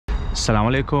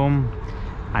Assalamu alaikum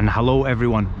and hello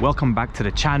everyone, welcome back to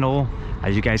the channel.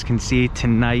 As you guys can see,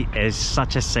 tonight is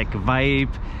such a sick vibe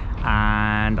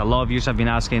and a lot of you have been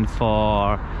asking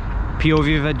for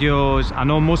POV videos. I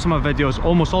know most of my videos,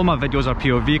 almost all my videos are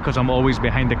POV because I'm always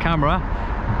behind the camera,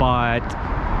 but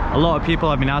a lot of people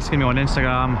have been asking me on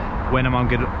Instagram when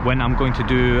I'm going to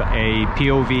do a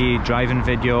POV driving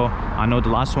video. I know the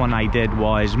last one I did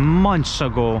was months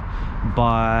ago,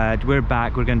 but we're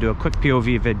back. We're gonna do a quick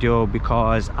POV video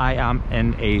because I am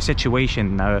in a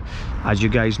situation now. As you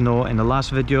guys know, in the last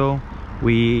video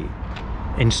we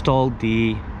installed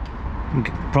the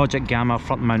Project Gamma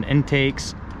front mount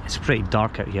intakes. It's pretty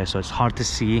dark out here so it's hard to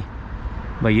see,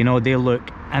 but you know, they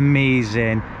look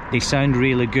amazing, they sound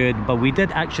really good. But we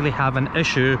did actually have an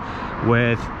issue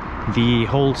with the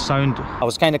whole sound. I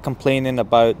was kind of complaining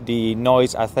about the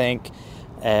noise. I think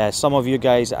some of you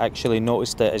guys actually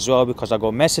noticed it as well, because I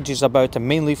got messages about it,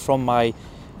 mainly from my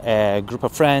group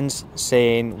of friends,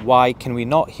 saying why can we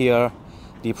not hear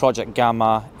the Project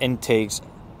Gamma intakes,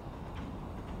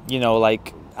 you know,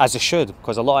 like as it should,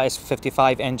 because a lot of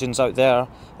S55 engines out there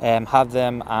have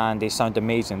them and they sound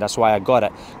amazing. That's why I got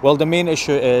it. Well, the main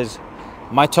issue is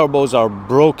my turbos are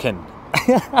broken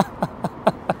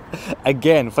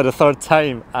again for the third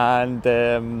time,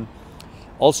 and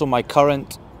also my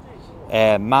current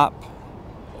map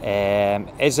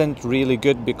isn't really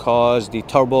good because the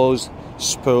turbos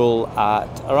spool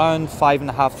at around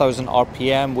 5,500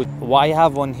 RPM. What I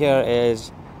have on here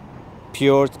is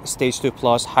pure stage 2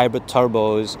 plus hybrid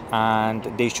turbos, and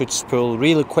they should spool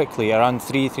really quickly around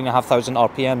 3,500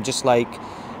 RPM, just like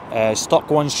stock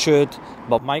ones should.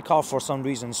 But my car for some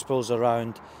reason spools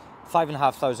around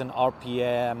 5,500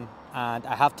 RPM, and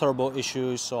I have turbo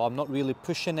issues, so I'm not really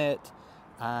pushing it,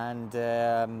 and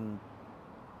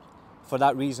for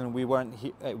that reason we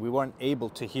weren't able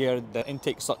to hear the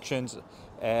intake suctions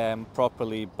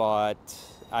properly. But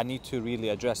I need to really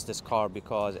address this car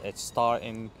because it's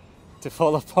starting to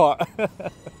fall apart.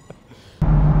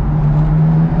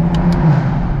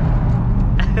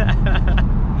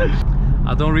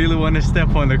 I don't really want to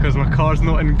step on it because my car's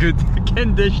not in good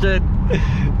condition.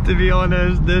 To be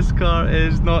honest, this car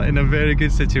is not in a very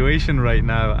good situation right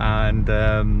now, and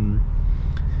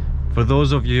for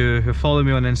those of you who follow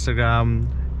me on Instagram,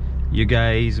 you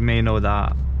guys may know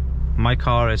that my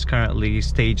car is currently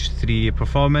stage 3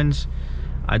 performance.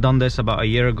 I done this about a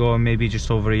year ago, maybe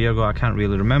just over a year ago, I can't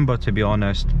really remember, to be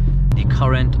honest. The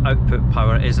current output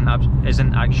power isn't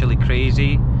actually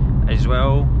crazy as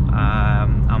well.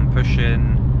 I'm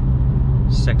pushing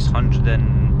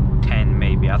 610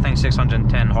 maybe, I think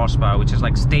 610 horsepower, which is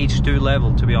like stage 2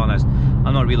 level, to be honest.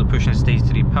 I'm not really pushing stage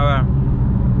 3 power,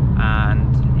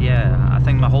 and yeah, I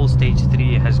think my whole stage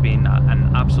 3 has been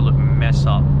an absolute mess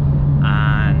up,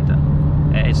 and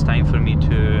it's time for me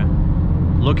to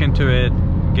look into it,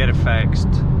 get it fixed.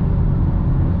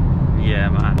 Yeah,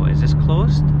 man. Oh, is this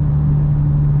closed?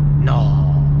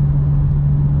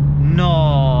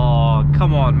 No,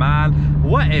 come on, man.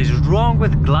 What is wrong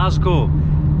with Glasgow?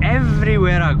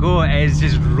 Everywhere I go is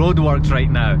just roadworks right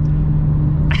now.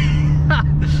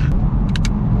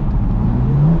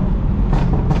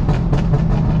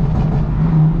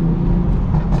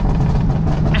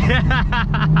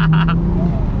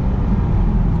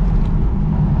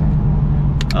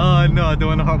 Oh no, I don't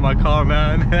want to hurt my car,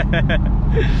 man.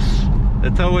 The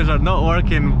towers are not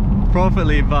working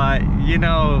properly, but you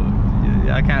know,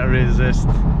 I can't resist.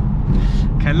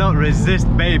 Cannot resist,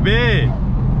 baby.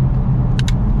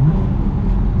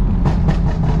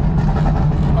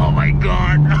 Oh my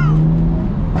god.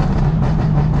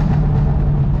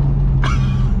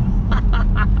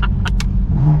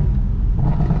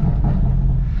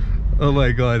 Oh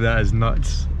my god, that is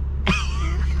nuts.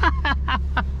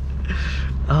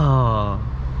 Oh,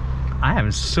 I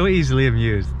am so easily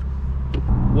amused.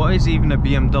 What is even a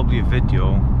BMW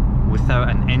video without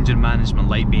an engine management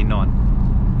light being on?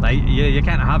 Like, you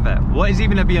can't have it. What is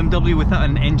even a BMW without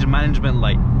an engine management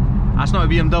light? That's not a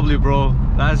BMW, bro.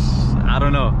 That's, I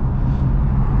don't know.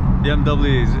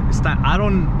 BMW is, I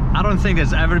don't think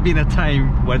there's ever been a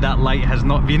time where that light has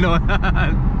not been on.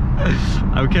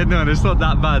 I'm kidding on, it's not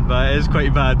that bad, but it is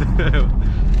quite bad.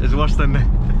 It's worse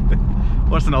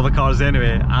than other cars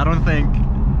anyway. I don't think.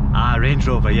 Range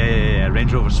Rover, yeah,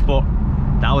 Range Rover Sport,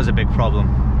 that was a big problem.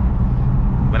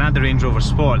 When I had the Range Rover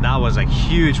Sport, that was a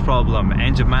huge problem.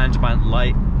 Engine management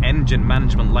light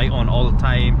on all the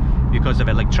time because of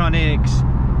electronics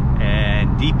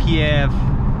and DPF,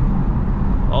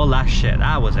 all that shit.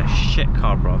 That was a shit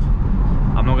car, bruv.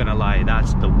 I'm not gonna lie,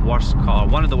 that's the worst car,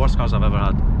 one of the worst cars I've ever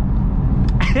had.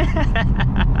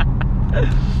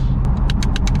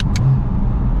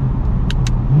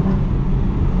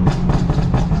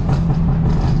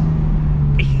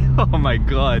 Oh my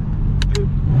god.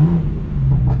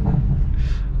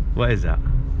 What is that?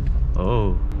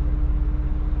 Oh,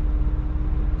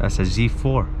 that's a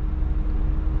Z4.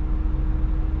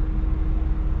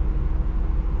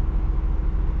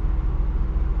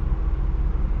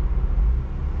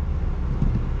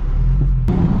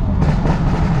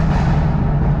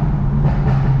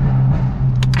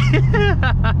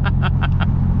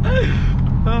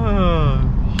 Oh,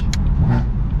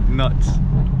 nuts.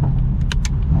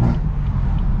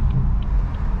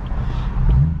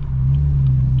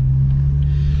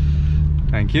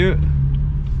 Thank you.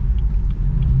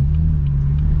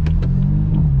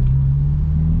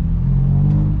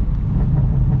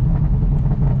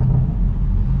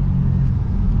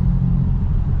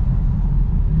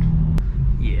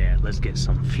 Yeah, let's get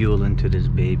some fuel into this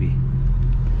baby.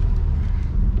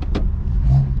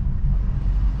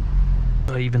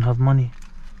 Do I even have money?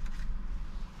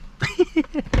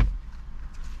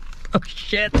 Oh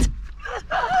shit!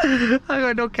 I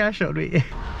got no cash on me.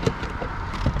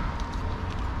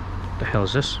 The hell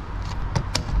is this?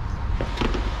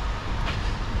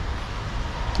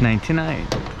 99.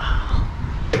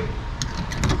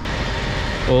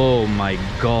 Oh my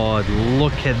god,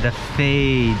 look at the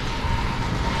fade.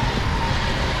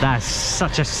 That's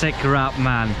such a sick wrap,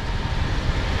 man.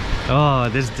 Oh,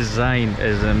 this design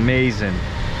is amazing.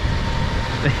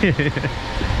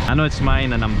 I know it's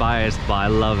mine and I'm biased, but I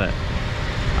love it.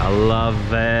 I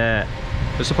love it.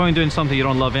 What's the point in doing something you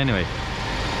don't love anyway?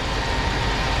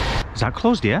 Is that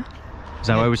closed, yeah? Is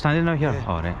that why we're standing out here? Yeah.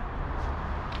 Oh, right.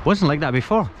 Wasn't like that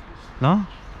before. No?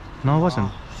 No, it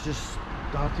wasn't. It's just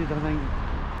started, I think.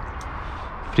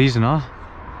 Freezing, huh?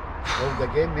 Well,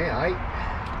 again, mate,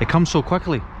 aye. It comes so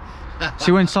quickly.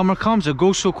 See, when summer comes, it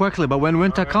goes so quickly, but when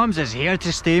winter comes, it's here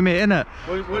to stay, mate, innit?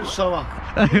 What's summer?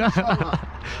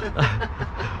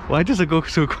 Why does it go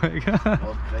so quick?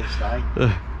 Oh, Christ,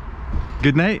 aye.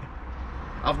 Good night.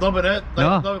 I've not been out, No.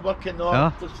 I've not been working, no.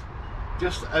 No.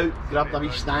 Just out, grabbed a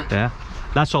wee snack. Yeah,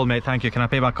 that's all, mate. Thank you. Can I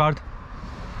pay by card?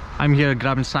 I'm here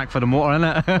grabbing snack for the motor,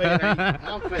 innit?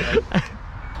 I'm quite right.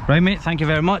 Right, mate. Thank you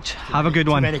very much. Have a good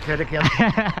one. Too many credit cards.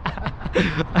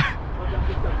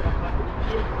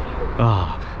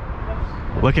 Oh,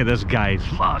 look at this guy.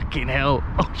 Fucking hell.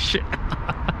 Oh shit.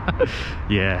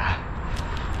 Yeah,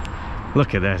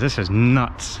 look at this. This is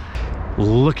nuts.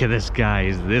 Look at this,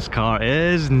 guys. This car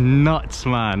is nuts,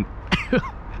 man.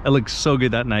 It looks so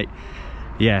good that night.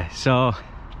 Yeah, so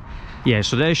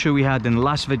the issue we had in the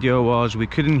last video was we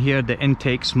couldn't hear the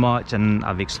intakes much, and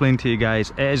I've explained to you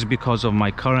guys it is because of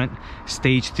my current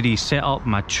stage 3 setup.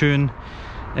 My tune,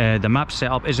 the map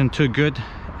setup isn't too good.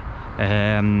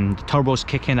 The turbo's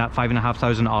kicking at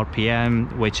 5,500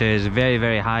 RPM, which is very,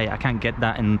 very high. I can't get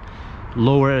that in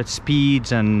lower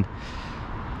speeds, and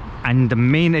the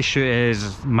main issue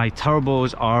is my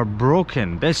turbos are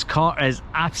broken. This car is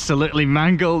absolutely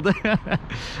mangled.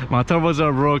 My turbos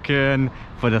are broken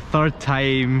for the third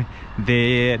time.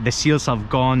 The seals have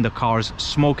gone. The car's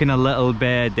smoking a little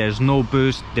bit. There's no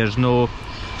boost, there's no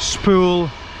spool,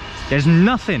 there's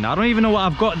nothing. I don't even know what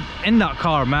I've got in that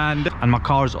car, man. And my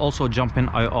car's also jumping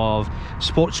out of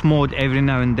sports mode every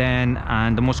now and then,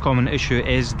 and the most common issue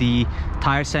is the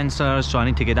tire sensor, so I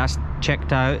need to get that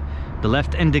checked out. The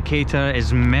left indicator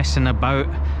is messing about.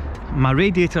 My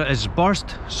radiator is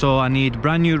burst, so I need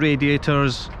brand new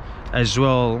radiators as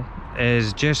well.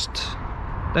 Is just,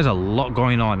 there's a lot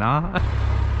going on, huh?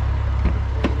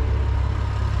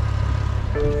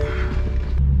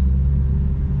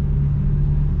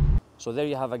 So there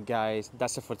you have it, guys.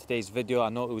 That's it for today's video. I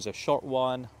know it was a short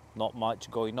one, not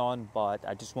much going on, but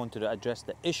I just wanted to address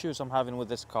the issues I'm having with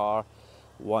this car.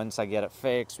 Once I get it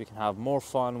fixed, we can have more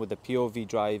fun with the POV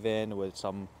driving, with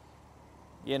some,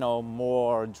 you know,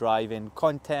 more driving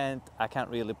content. I can't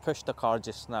really push the car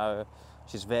just now.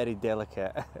 She's very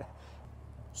delicate.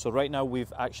 So right now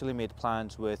we've actually made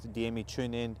plans with DME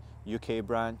Tuning UK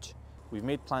branch. We've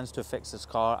made plans to fix this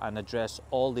car and address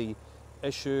all the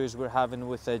issues we're having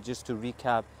with it. Just to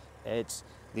recap, it's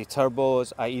the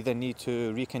turbos. I either need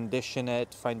to recondition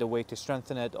it, find a way to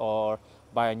strengthen it, or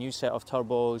buy a new set of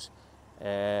turbos.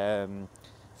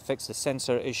 Fix the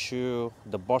sensor issue,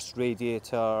 the burst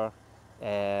radiator,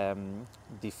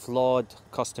 the flawed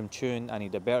custom tune. I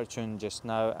need a better tune just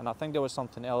now, and I think there was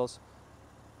something else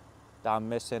that I'm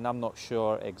missing. I'm not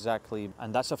sure exactly.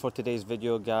 And that's it for today's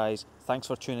video, guys. Thanks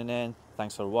for tuning in,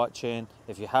 thanks for watching.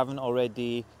 If you haven't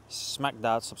already, smack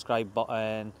that subscribe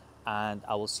button, and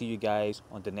I will see you guys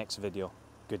on the next video.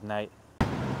 Good night.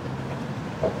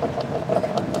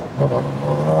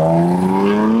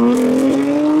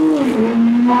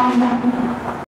 Mama.